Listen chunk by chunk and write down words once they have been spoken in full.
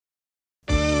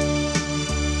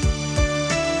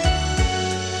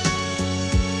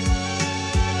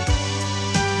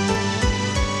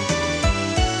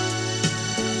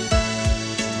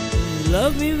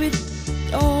Love me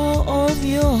with all of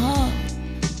your heart.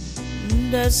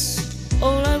 That's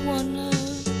all I wanna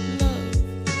love.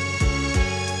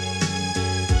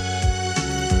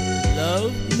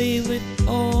 Love me with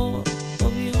all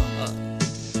of your heart,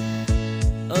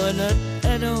 or not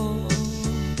at all.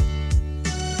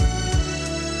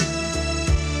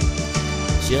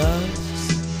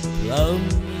 Just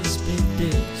promise me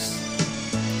this,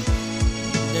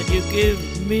 that you give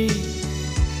me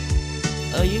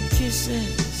all your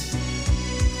kisses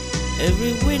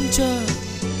every winter,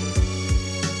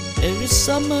 every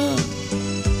summer,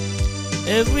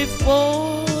 every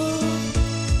fall.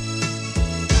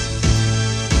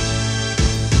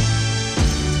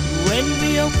 When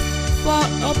we are far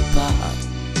apart,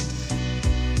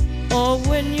 or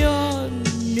when you're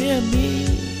near me,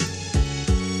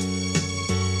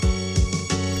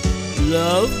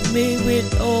 love me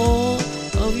with all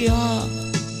of your heart,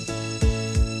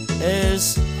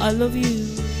 as I love you.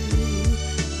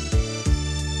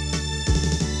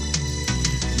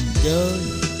 Don't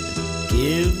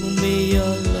give me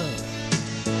your love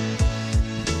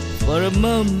for a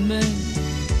moment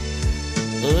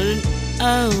or an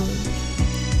hour.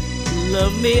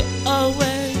 Love me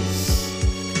always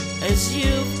as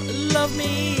you love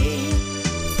me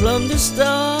from the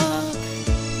start,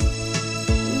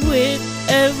 with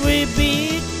every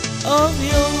beat of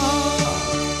your heart.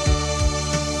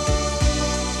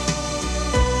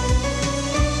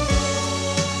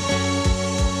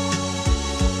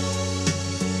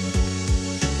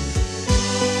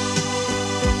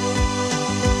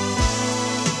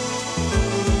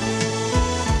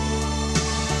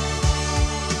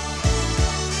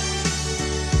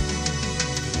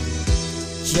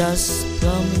 Just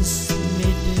promise me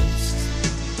this,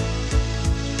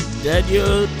 that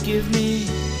you'll give me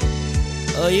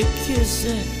all your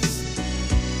kisses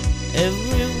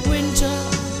every winter,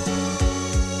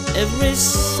 every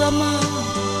summer,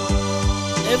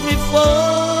 every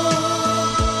fall.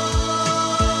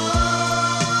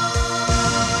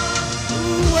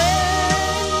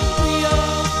 When we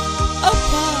are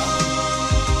apart,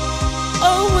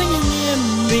 oh, when you're near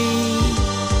me,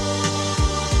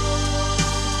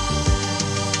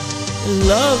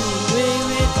 love me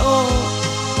with all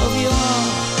of your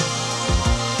heart,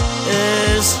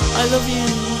 as I love you.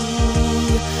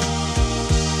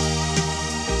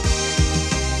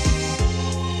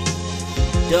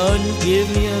 Don't give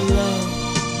me a love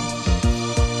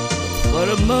for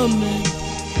a moment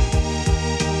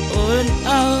or an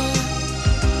hour.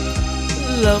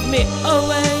 Love me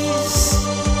always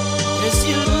as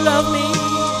you love me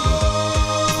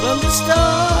from the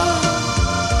start.